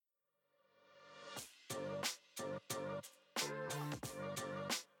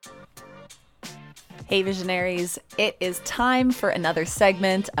Hey Visionaries, it is time for another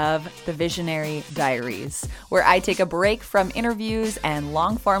segment of the Visionary Diaries, where I take a break from interviews and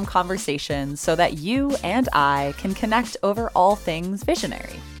long-form conversations so that you and I can connect over all things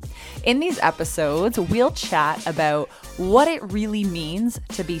visionary. In these episodes, we'll chat about what it really means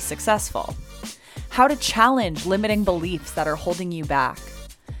to be successful, how to challenge limiting beliefs that are holding you back,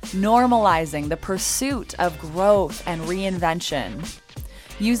 normalizing the pursuit of growth and reinvention,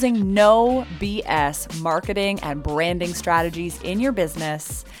 using no BS marketing and branding strategies in your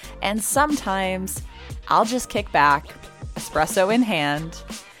business, and sometimes I'll just kick back, espresso in hand,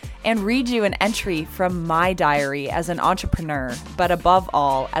 and read you an entry from my diary as an entrepreneur, but above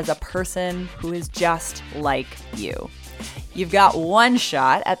all, as a person who is just like you. You've got one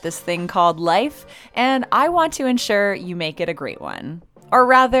shot at this thing called life, and I want to ensure you make it a great one, or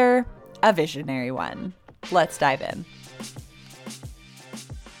rather, a visionary one. Let's dive in.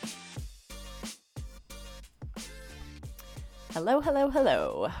 Hello, hello,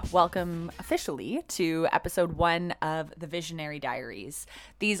 hello. Welcome officially to episode 1 of the Visionary Diaries.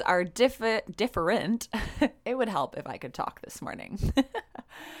 These are different. It would help if I could talk this morning.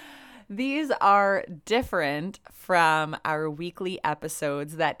 These are different from our weekly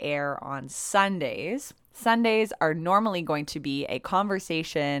episodes that air on Sundays. Sundays are normally going to be a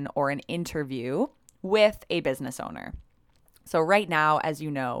conversation or an interview with a business owner. So right now, as you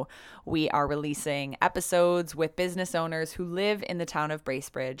know, we are releasing episodes with business owners who live in the town of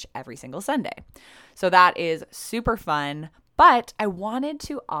Bracebridge every single Sunday. So that is super fun, but I wanted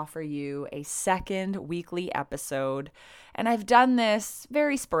to offer you a second weekly episode, and I've done this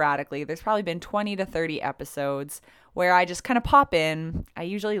very sporadically. There's probably been 20 to 30 episodes where I just kind of pop in. I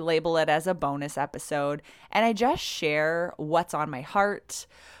usually label it as a bonus episode, and I just share what's on my heart,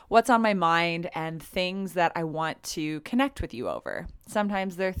 what's on my mind, and things that I want to connect with you over.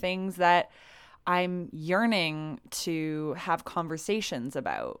 Sometimes they're things that I'm yearning to have conversations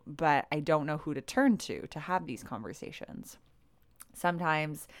about, but I don't know who to turn to have these conversations.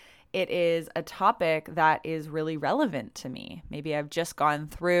 Sometimes it is a topic that is really relevant to me. Maybe I've just gone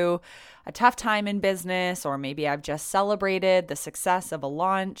through a tough time in business, or maybe I've just celebrated the success of a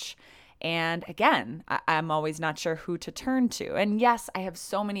launch. And again, I'm always not sure who to turn to. And yes, I have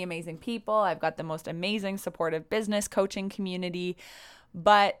so many amazing people. I've got the most amazing supportive business coaching community,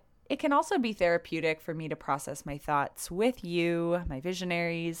 but it can also be therapeutic for me to process my thoughts with you, my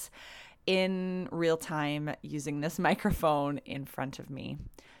visionaries, in real time using this microphone in front of me.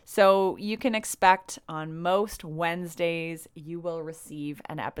 So you can expect on most Wednesdays, you will receive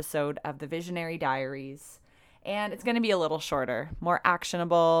an episode of the Visionary Diaries, and it's going to be a little shorter, more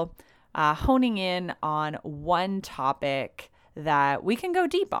actionable, honing in on one topic that we can go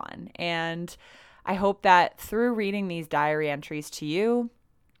deep on. And I hope that through reading these diary entries to you,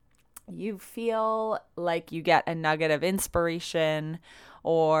 you feel like you get a nugget of inspiration,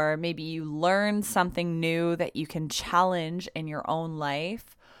 or maybe you learn something new that you can challenge in your own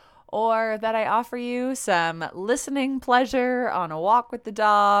life, or that I offer you some listening pleasure on a walk with the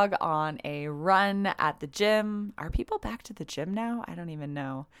dog, on a run at the gym. Are people back to the gym now? I don't even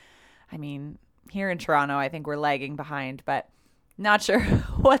know. I mean, here in Toronto, I think we're lagging behind, but not sure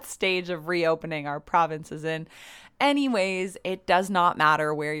what stage of reopening our province is in. Anyways, it does not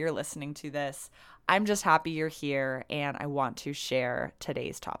matter where you're listening to this. I'm just happy you're here, and I want to share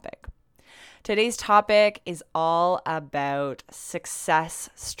today's topic. Today's topic is all about success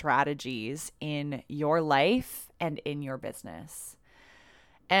strategies in your life and in your business.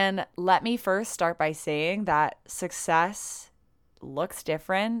 And let me first start by saying that success looks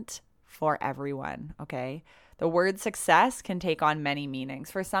different for everyone, okay? The word success can take on many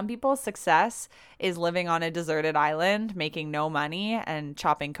meanings. For some people, success is living on a deserted island, making no money, and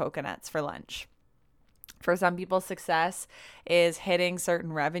chopping coconuts for lunch. For some people, success is hitting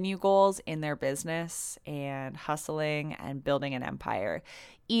certain revenue goals in their business and hustling and building an empire.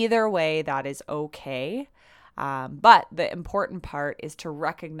 Either way, that is okay. But the important part is to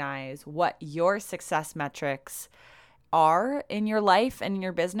recognize what your success metrics are in your life and in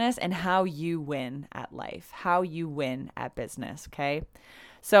your business, and how you win at life, how you win at business, okay?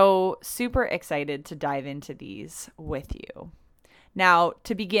 So super excited to dive into these with you. Now,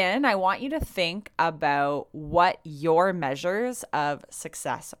 to begin, I want you to think about what your measures of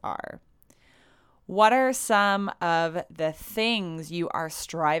success are. What are some of the things you are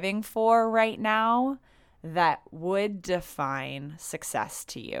striving for right now that would define success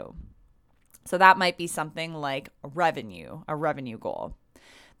to you? So that might be something like a revenue goal.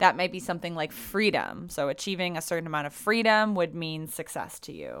 That might be something like freedom. So achieving a certain amount of freedom would mean success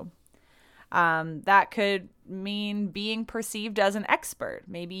to you. That could mean being perceived as an expert.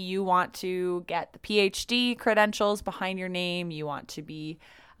 Maybe you want to get the PhD credentials behind your name. You want to be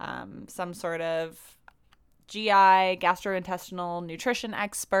some sort of GI, gastrointestinal nutrition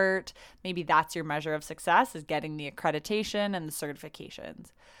expert. Maybe that's your measure of success, is getting the accreditation and the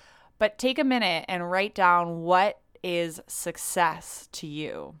certifications. But take a minute and write down, what is success to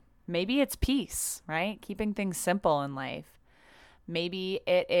you? Maybe it's peace, right? Keeping things simple in life. Maybe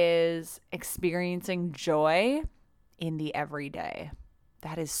it is experiencing joy in the everyday.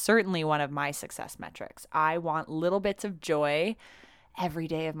 That is certainly one of my success metrics. I want little bits of joy every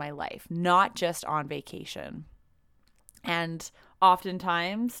day of my life, not just on vacation. And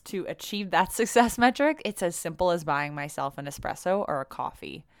oftentimes, to achieve that success metric, it's as simple as buying myself an espresso or a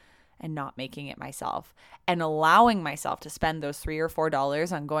coffee and not making it myself, and allowing myself to spend those $3 or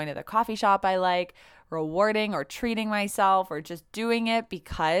 $4 on going to the coffee shop I like, rewarding or treating myself, or just doing it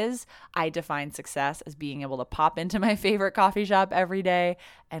because I define success as being able to pop into my favorite coffee shop every day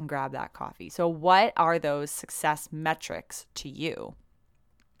and grab that coffee. So what are those success metrics to you?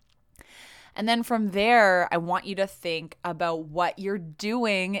 And then from there, I want you to think about what you're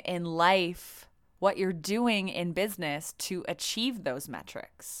doing in life, what you're doing in business to achieve those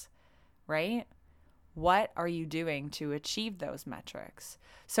metrics, right? What are you doing to achieve those metrics?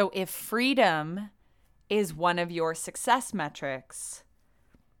 So if freedom is one of your success metrics,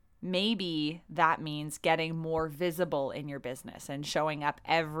 maybe that means getting more visible in your business and showing up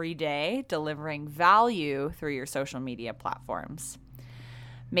every day, delivering value through your social media platforms.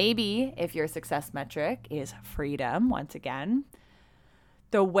 Maybe if your success metric is freedom, once again,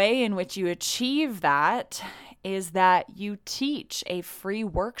 the way in which you achieve that is that you teach a free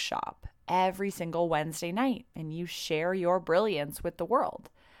workshop every single Wednesday night and you share your brilliance with the world.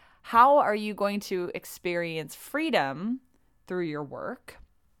 How are you going to experience freedom through your work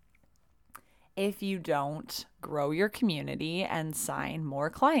if you don't grow your community and sign more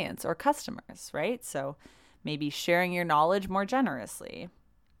clients or customers, right? So maybe sharing your knowledge more generously.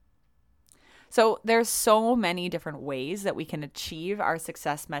 So there's so many different ways that we can achieve our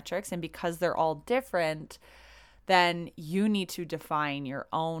success metrics. And because they're all different, then you need to define your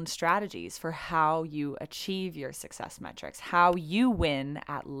own strategies for how you achieve your success metrics, how you win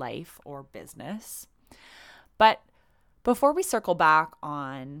at life or business. But before we circle back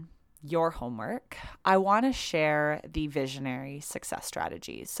on your homework, I want to share the visionary success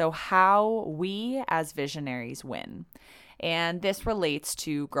strategies. So how we as visionaries win. And this relates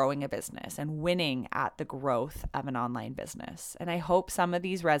to growing a business and winning at the growth of an online business. And I hope some of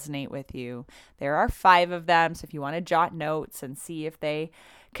these resonate with you. There are 5 of them. So if you want to jot notes and see if they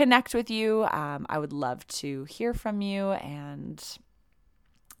connect with you, I would love to hear from you and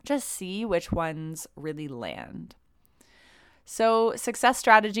just see which ones really land. So success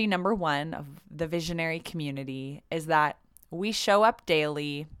strategy number 1 of the visionary community is that we show up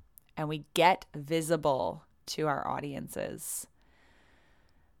daily and we get visible to our audiences.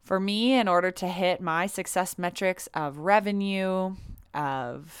 For me, in order to hit my success metrics of revenue,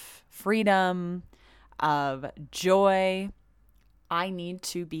 of freedom, of joy, I need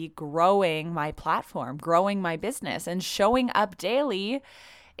to be growing my platform, growing my business, and showing up daily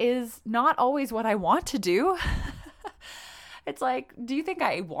is not always what I want to do. It's like, do you think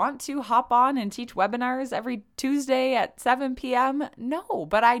I want to hop on and teach webinars every Tuesday at 7 p.m.? No,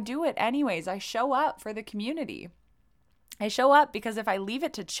 but I do it anyways. I show up for the community. I show up because if I leave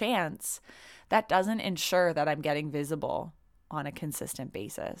it to chance, that doesn't ensure that I'm getting visible on a consistent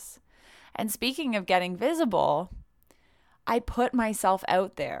basis. And speaking of getting visible, I put myself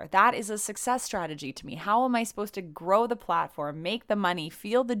out there. That is a success strategy to me. How am I supposed to grow the platform, make the money,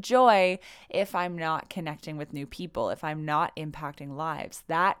 feel the joy if I'm not connecting with new people, if I'm not impacting lives?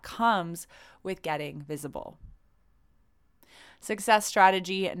 That comes with getting visible. Success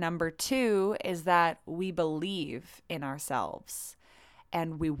strategy number 2 is that we believe in ourselves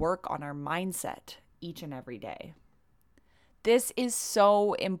and we work on our mindset each and every day. This is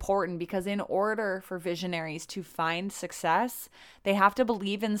so important because in order for visionaries to find success, they have to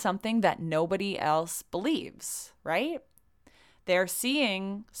believe in something that nobody else believes, right? They're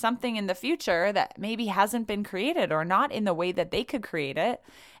seeing something in the future that maybe hasn't been created or not in the way that they could create it.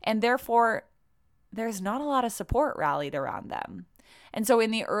 And therefore, there's not a lot of support rallied around them. And so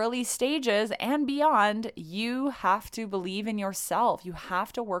in the early stages and beyond, you have to believe in yourself. You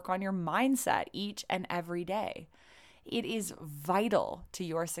have to work on your mindset each and every day. It is vital to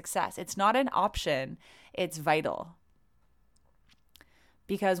your success. It's not an option, it's vital.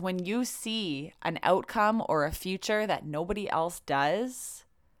 Because when you see an outcome or a future that nobody else does,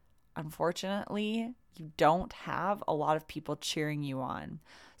 unfortunately, you don't have a lot of people cheering you on.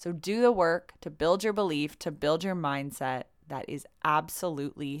 So do the work to build your belief, to build your mindset. That is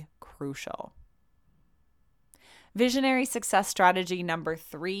absolutely crucial. Visionary success strategy number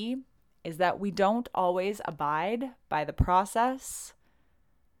 3 is that we don't always abide by the process,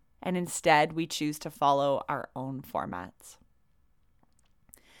 and instead we choose to follow our own formats.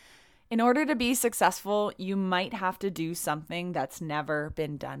 In order to be successful, you might have to do something that's never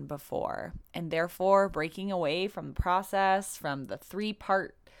been done before, and therefore breaking away from the process, from the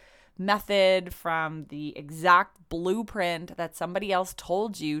 3-part method, from the exact blueprint that somebody else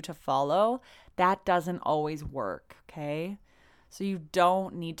told you to follow, that doesn't always work, okay? So you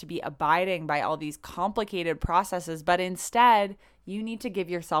don't need to be abiding by all these complicated processes, but instead, you need to give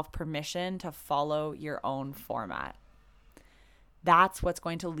yourself permission to follow your own format. That's what's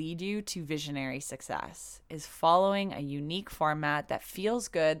going to lead you to visionary success, is following a unique format that feels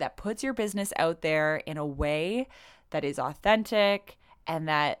good, that puts your business out there in a way that is authentic and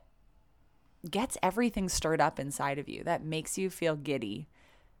that gets everything stirred up inside of you, that makes you feel giddy.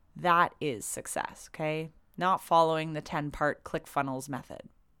 That is success, okay? Not following the 10-part ClickFunnels method.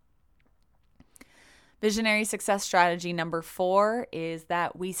 Visionary success strategy number 4 is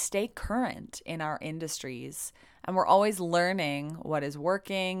that we stay current in our industries, and we're always learning what is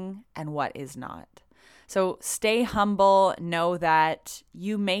working and what is not. So stay humble. Know that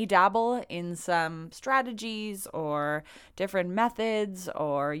you may dabble in some strategies or different methods,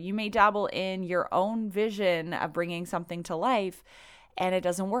 or you may dabble in your own vision of bringing something to life and it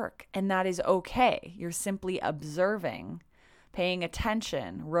doesn't work. And that is okay. You're simply observing, paying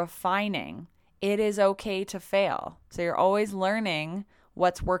attention, refining. It is okay to fail. So you're always learning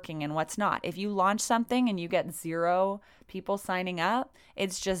what's working and what's not. If you launch something and you get 0 people signing up,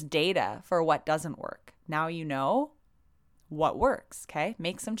 it's just data for what doesn't work. Now you know what works, okay?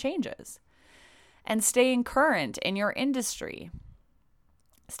 Make some changes. And staying current in your industry.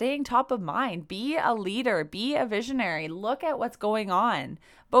 Staying top of mind. Be a leader. Be a visionary. Look at what's going on,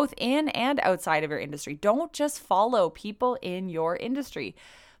 both in and outside of your industry. Don't just follow people in your industry.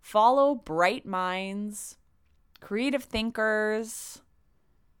 Follow bright minds, creative thinkers,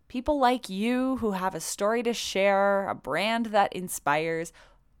 people like you who have a story to share, a brand that inspires.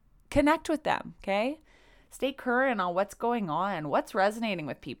 Connect with them, okay? Stay current on what's going on, what's resonating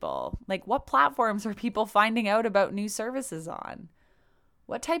with people. Like, what platforms are people finding out about new services on?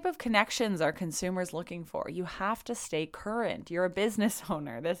 What type of connections are consumers looking for? You have to stay current. You're a business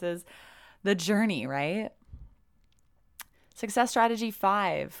owner. This is the journey, right? Success strategy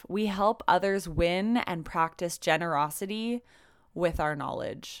 5, we help others win and practice generosity with our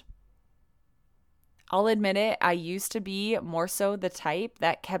knowledge. I'll admit it, I used to be more so the type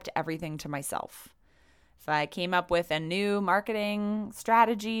that kept everything to myself. If I came up with a new marketing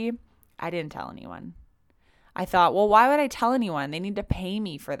strategy, I didn't tell anyone. I thought, well, why would I tell anyone? They need to pay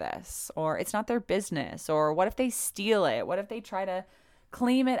me for this, or it's not their business, or what if they steal it? What if they try to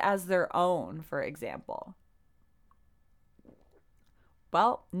claim it as their own, for example?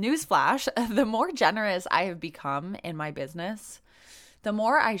 Well, newsflash, the more generous I have become in my business, the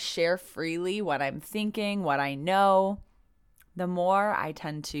more I share freely what I'm thinking, what I know, the more I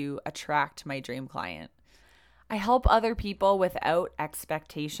tend to attract my dream client. I help other people without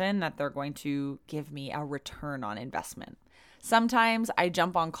expectation that they're going to give me a return on investment. Sometimes I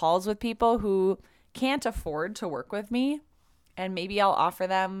jump on calls with people who can't afford to work with me, and maybe I'll offer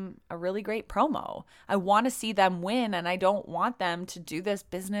them a really great promo. I want to see them win, and I don't want them to do this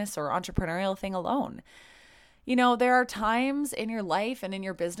business or entrepreneurial thing alone. You know, there are times in your life and in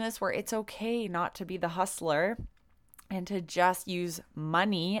your business where it's okay not to be the hustler and to just use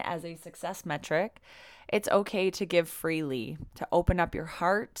money as a success metric. It's okay to give freely, to open up your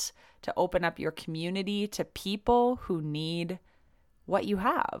heart, to open up your community to people who need what you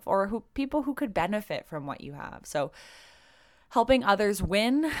have, or people who could benefit from what you have. So helping others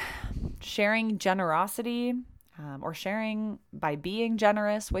win, sharing generosity, or sharing by being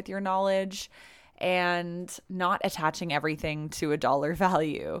generous with your knowledge, and not attaching everything to a dollar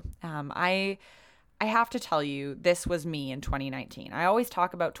value. I have to tell you, this was me in 2019. I always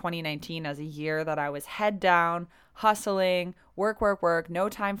talk about 2019 as a year that I was head down, hustling, work, no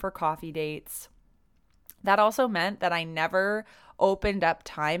time for coffee dates. That also meant that I never opened up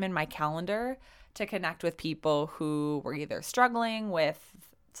time in my calendar to connect with people who were either struggling with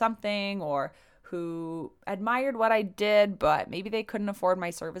something or who admired what I did, but maybe they couldn't afford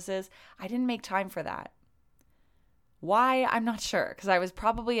my services. I didn't make time for that. Why? I'm not sure, because I was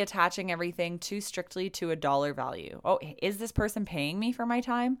probably attaching everything too strictly to a dollar value. Oh, is this person paying me for my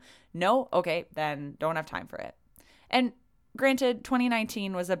time? No? Okay, then don't have time for it. And Granted,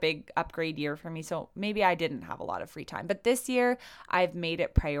 2019 was a big upgrade year for me, so maybe I didn't have a lot of free time. But this year, I've made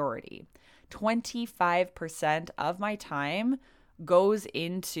it priority. 25% of my time goes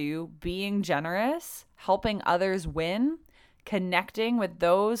into being generous, helping others win, connecting with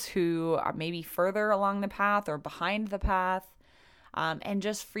those who are maybe further along the path or behind the path, and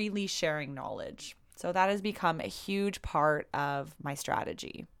just freely sharing knowledge. So that has become a huge part of my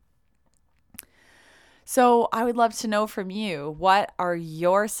strategy. So I would love to know from you, what are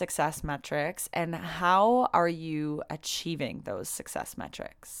your success metrics and how are you achieving those success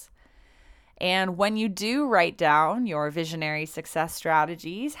metrics? And when you do write down your visionary success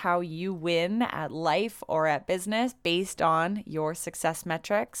strategies, how you win at life or at business based on your success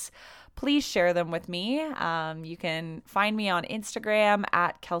metrics, please share them with me. You can find me on Instagram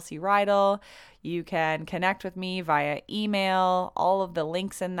at Kelsey Rydell. You can connect with me via email. All of the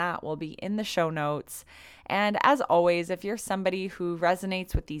links in that will be in the show notes. And as always, if you're somebody who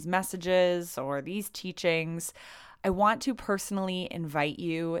resonates with these messages or these teachings, I want to personally invite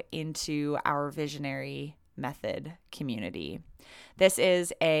you into our Visionary Method community. This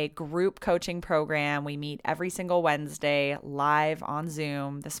is a group coaching program. We meet every single Wednesday live on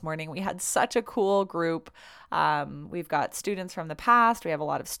Zoom. This morning we had such a cool group. We've got students from the past. We have a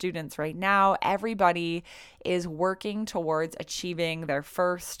lot of students right now. Everybody is working towards achieving their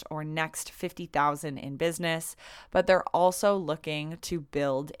first or next 50,000 in business, but they're also looking to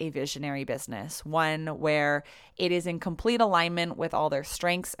build a visionary business, one where it is in complete alignment with all their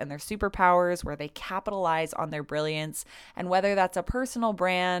strengths and their superpowers, where they capitalize on their brilliance. And whether that's a personal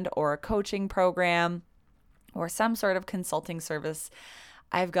brand or a coaching program or some sort of consulting service,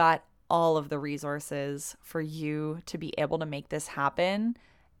 I've got all of the resources for you to be able to make this happen.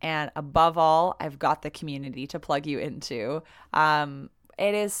 And above all, I've got the community to plug you into.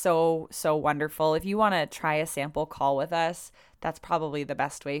 It is so wonderful. If you want to try a sample call with us, that's probably the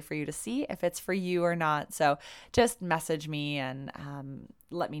best way for you to see if it's for you or not. So just message me and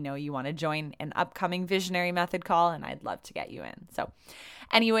let me know you want to join an upcoming Visionary Method call, and I'd love to get you in. So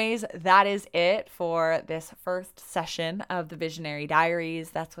anyways, that is it for this first session of the Visionary Diaries.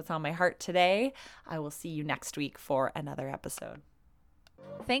 That's what's on my heart today. I will see you next week for another episode.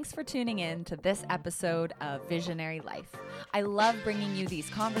 Thanks for tuning in to this episode of Visionary Life. I love bringing you these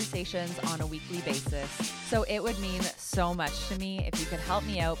conversations on a weekly basis, so it would mean so much to me if you could help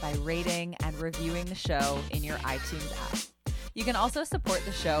me out by rating and reviewing the show in your iTunes app. You can also support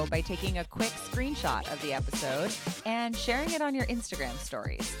the show by taking a quick screenshot of the episode and sharing it on your Instagram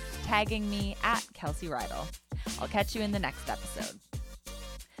stories, tagging me at Kelsey Rydell. I'll catch you in the next episode.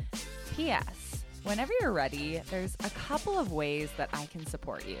 P.S. Whenever you're ready, there's a couple of ways that I can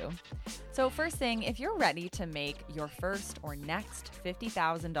support you. So first thing, if you're ready to make your first or next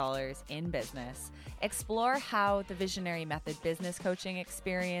 $50,000 in business, explore how the Visionary Method business coaching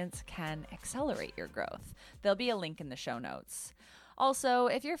experience can accelerate your growth. There'll be a link in the show notes. Also,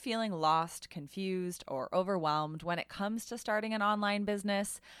 if you're feeling lost, confused, or overwhelmed when it comes to starting an online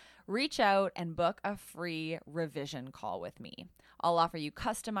business, reach out and book a free revision call with me. I'll offer you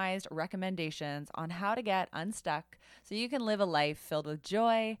customized recommendations on how to get unstuck so you can live a life filled with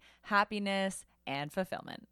joy, happiness, and fulfillment.